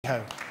Ho.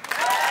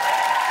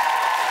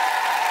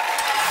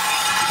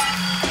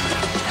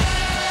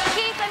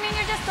 Keith, I mean,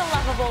 you're just a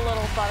lovable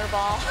little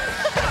butterball.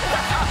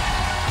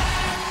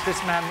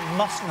 This man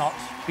must not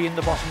be in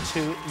the bottom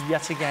two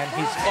yet again.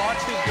 He's far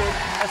too good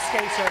a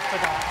skater for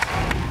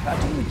that. I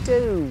didn't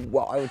do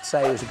what I would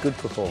say was a good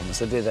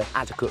performance. I did an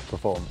adequate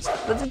performance.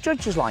 But the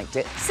judges liked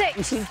it. 6.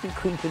 We seem to be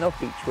creeping up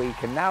each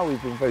week, and now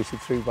we've been voted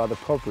through by the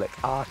public.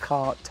 I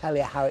can't tell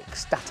you how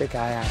ecstatic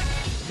I am.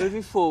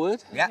 Moving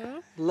forward.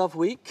 Yeah. Love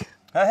Week.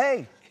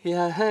 Hey.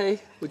 Yeah, hey.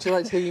 Would you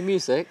like to hear your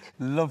music?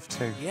 Love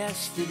to.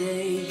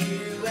 Yesterday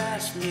you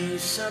asked me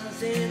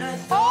something I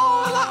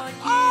thought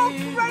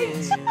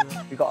Great!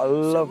 We've got a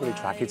lovely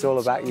track. It's All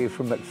About You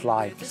from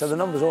McFly. So the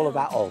number's all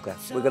about Olga.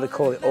 We're going to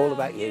call it All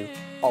About You,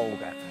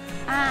 Olga.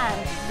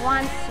 And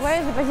once, where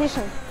is the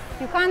position?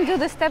 You can't do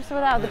the steps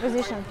without the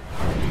position.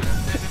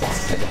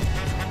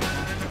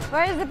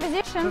 Where is the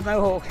position? There's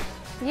no hawk.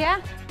 Yeah?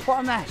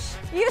 What a mess.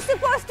 You're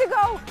supposed to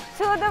go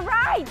to the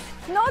right,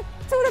 not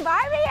to the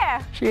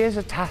barrier. She is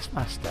a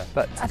taskmaster,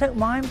 but I don't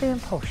mind being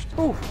pushed.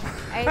 Ooh.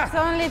 It's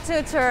only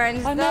 2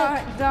 turns.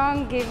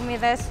 Don't give me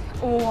this.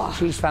 Ooh.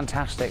 She's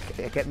fantastic.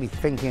 It get me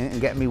thinking and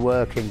get me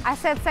working. I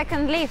said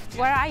second lift.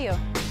 Where are you?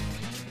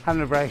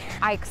 Having a break.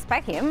 I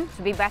expect him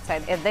to be better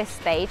at this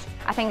stage.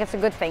 I think it's a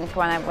good thing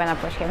when I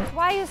push him.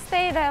 Why you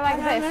stay there like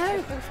this?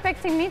 You're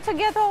expecting me to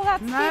get all that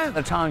speed? There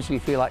are times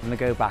you feel like I'm going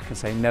to go back and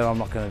say, no, I'm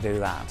not going to do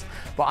that.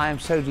 But I am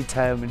so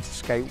determined to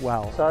skate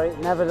well. Sorry,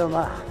 never done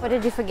that. What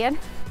did you forget?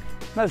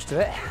 Most of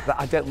it, but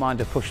I don't mind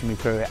her pushing me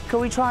through it. Can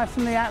we try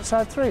from the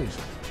outside threes?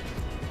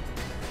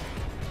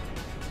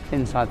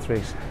 Inside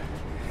threes.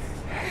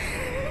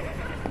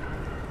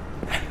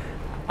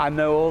 I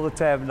know all the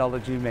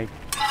terminology, me.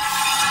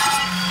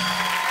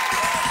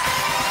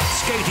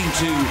 Skating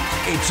to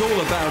It's All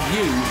About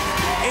You,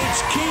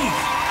 it's Keith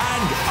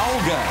and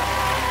Olga.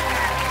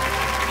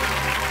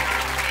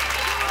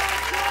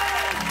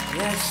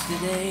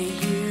 Yesterday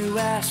you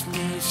asked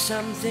me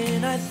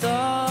something I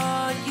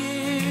thought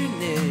you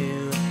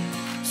knew.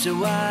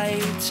 So I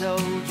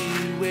told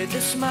you with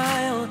a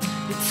smile,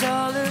 it's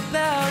all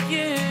about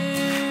you.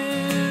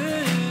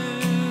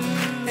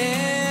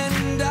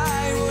 And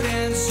I would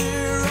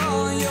answer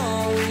all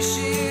your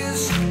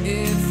wishes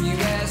if you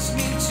asked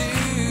me to.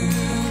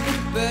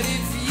 But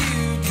if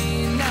you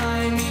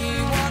deny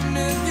me one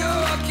of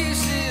your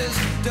kisses,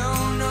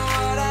 don't know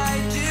what I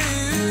do.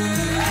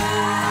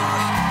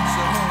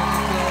 So hold me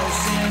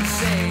close and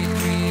say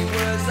 3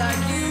 words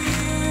like you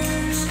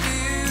used to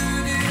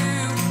do.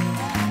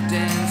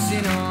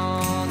 Dancing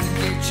on the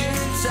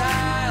kitchen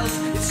tiles,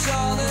 it's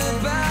all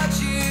about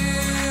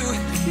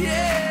you,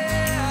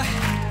 yeah.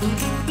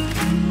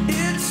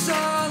 It's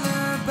all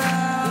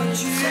about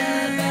you.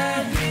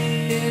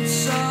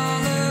 It's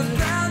all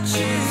about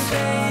you,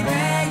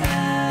 baby.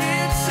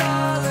 It's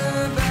all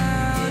about you.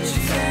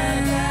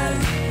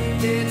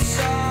 It's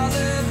all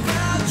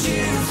about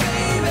you,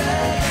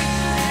 baby.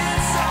 It's all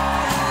about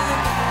you.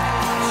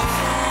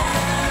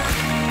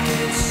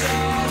 It's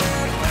all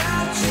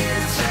about you,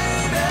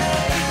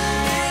 baby.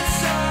 It's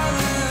all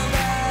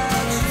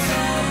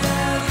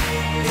about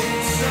you.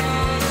 It's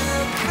all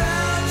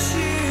about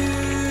you.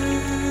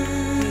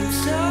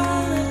 It's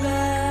all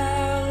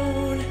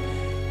about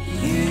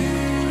you.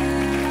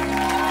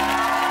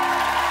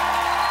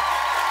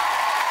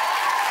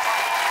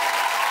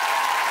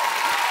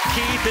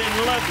 Keith in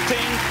Love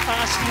Pink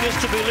asking us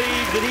to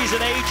believe that he's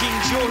an aging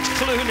George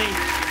Clooney.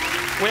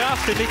 We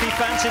asked him if he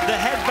fancied the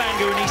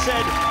headbanger and he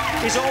said,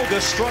 is Olga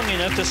strong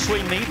enough to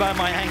swing me by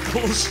my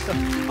ankles?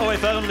 Oh,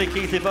 if only,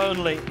 Keith, if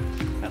only.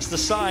 That's the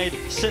side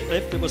sit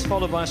lift. It was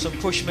followed by some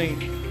push me,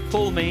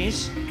 pull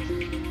me's.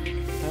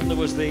 And there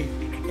was the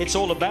It's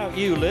All About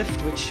You lift,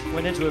 which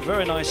went into a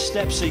very nice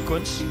step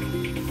sequence.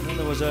 And then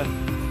there was a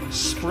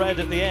spread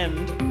at the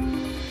end. A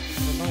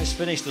nice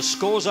finish. The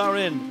scores are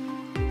in.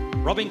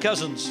 Robin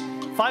Cousins.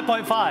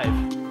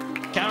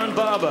 5.5. Karen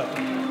Barber.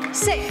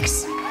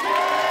 6.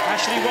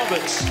 Ashley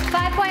Roberts.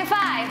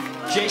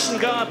 5.5. Jason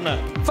Gardner.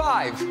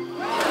 5.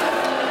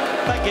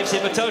 That gives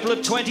him a total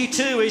of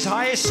 22, his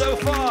highest so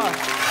far.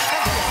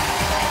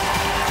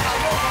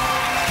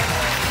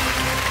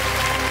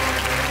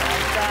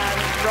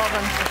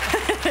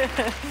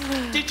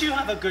 Robin. Did you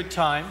have a good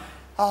time?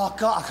 Oh,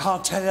 God, I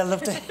can't tell you, I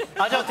loved it.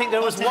 I don't think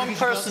there was one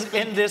person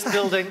in this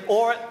building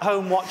or at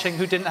home watching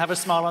who didn't have a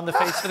smile on their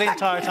face for the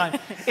entire time.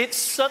 It's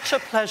such a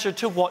pleasure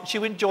to watch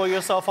you enjoy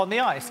yourself on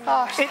the ice. You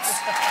are in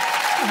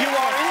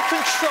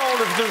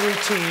control of the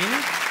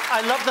routine.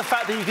 I love the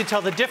fact that you can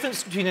tell the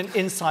difference between an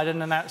inside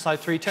and an outside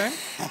 3-turn.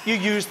 You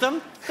used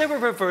them. They were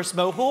reverse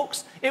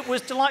mohawks. It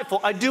was delightful.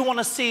 I do want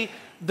to see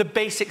the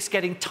basics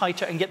getting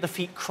tighter and get the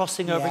feet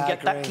crossing over and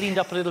get that cleaned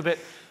up a little bit.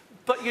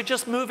 But you're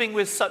just moving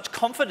with such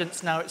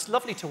confidence now. It's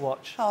lovely to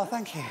watch. Oh,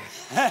 thank you.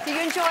 Do you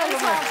enjoy it as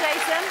well,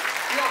 Jason?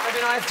 Yeah, I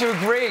mean, I have to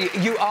agree.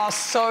 You are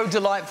so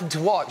delightful to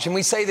watch, and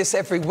we say this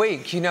every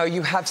week. You know,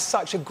 you have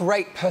such a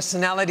great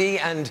personality,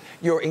 and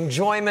your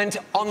enjoyment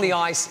on the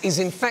ice is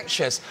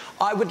infectious.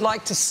 I would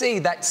like to see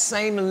that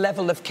same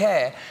level of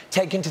care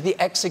taken to the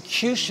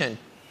execution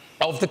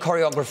of the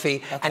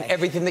choreography and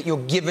everything that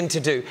you're given to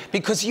do,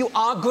 because you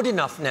are good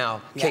enough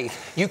now,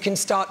 Keith. You can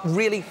start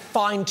really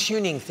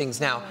fine-tuning things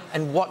now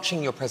and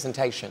watching your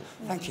presentation.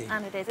 Thank you.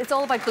 And it is. It's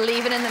all about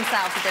believing in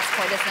themselves at this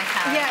point, isn't it,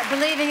 Karen? Yeah,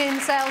 believing in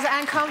themselves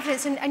and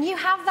confidence. And you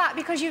have that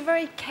because you're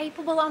very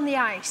capable on the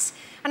ice.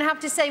 And I have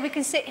to say, we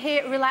can sit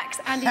here, relax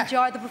and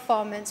enjoy the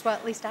performance. Well,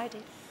 at least I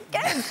did.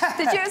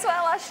 Did you as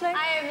well, Ashley?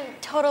 I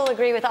total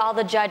agree with all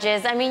the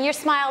judges. I mean, your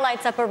smile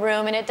lights up a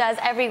room, and it does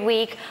every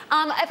week.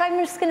 If I'm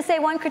just going to say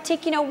one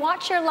critique, you know,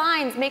 watch your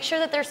lines. Make sure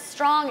that they're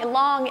strong and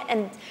long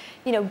and,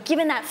 you know,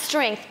 given that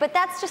strength. But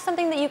that's just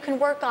something that you can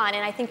work on,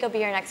 and I think you'll be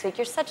here next week.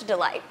 You're such a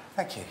delight.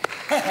 Thank you.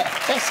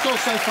 Best score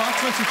so far,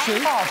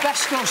 22. Oh,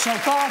 best score so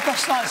far,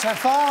 best night so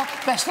far,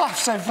 best laugh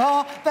so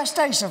far, best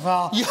day so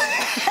far.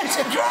 It's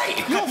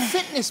great. Your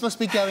fitness must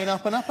be going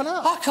up and up and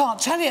up. I can't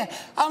tell you.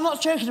 I'm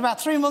not joking. About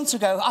 3 months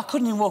ago, I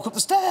couldn't even walk up the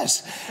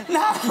stairs.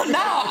 Now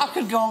I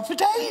could go on for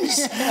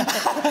days.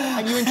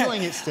 And you're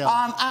enjoying it still?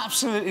 I'm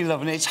absolutely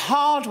loving it. It's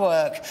hard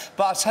work,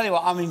 but I tell you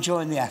what, I'm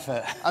enjoying the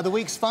effort. Are the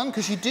weeks fun?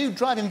 Because you do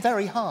drive him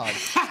very hard.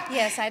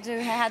 Yes, I do.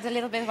 I had a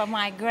little bit of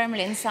my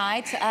gremlin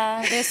side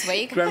this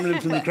week. Gremlin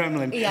from the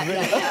Kremlin. Yeah.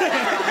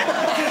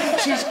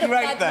 She's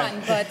great, that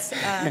one, but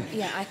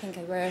yeah, I think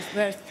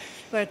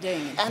we're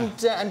doing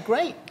it. And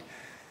great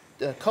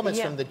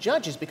comments from the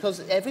judges,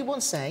 because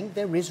everyone's saying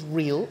there is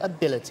real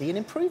ability and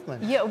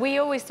improvement. Yeah, we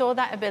always saw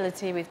that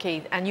ability with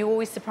Keith, and you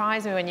always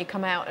surprise me when you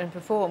come out and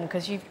perform,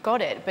 because you've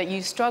got it, but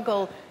you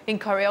struggle in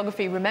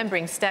choreography,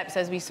 remembering steps,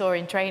 as we saw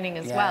in training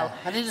as well.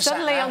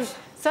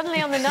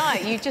 Suddenly on the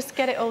night, you just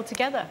get it all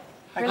together.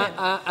 Brilliant.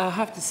 I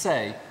have to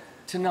say,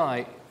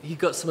 tonight, he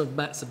got some of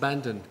Matt's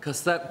abandon,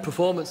 because that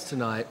performance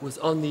tonight was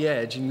on the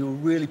edge and you were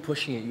really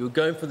pushing it. You were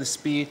going for the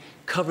speed,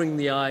 covering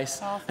the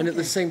ice, and at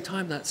the same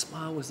time that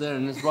smile was there,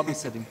 and as Robbie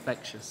said,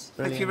 infectious.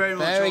 Brilliant. Thank you very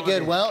much. Very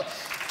good. Well,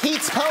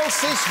 Keith's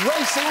pulse is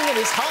racing and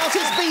his heart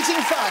is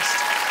beating fast.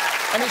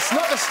 And it's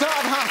not the start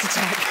of a heart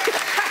attack.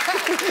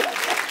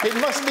 It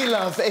must be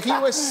love. If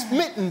you were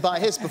smitten by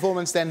his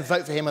performance, then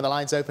vote for him with the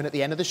lines open at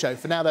the end of the show.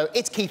 For now, though,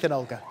 it's Keith and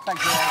Olga. Thank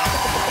you.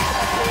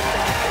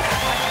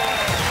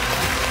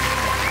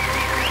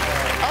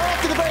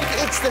 After the break,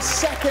 it's the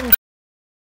second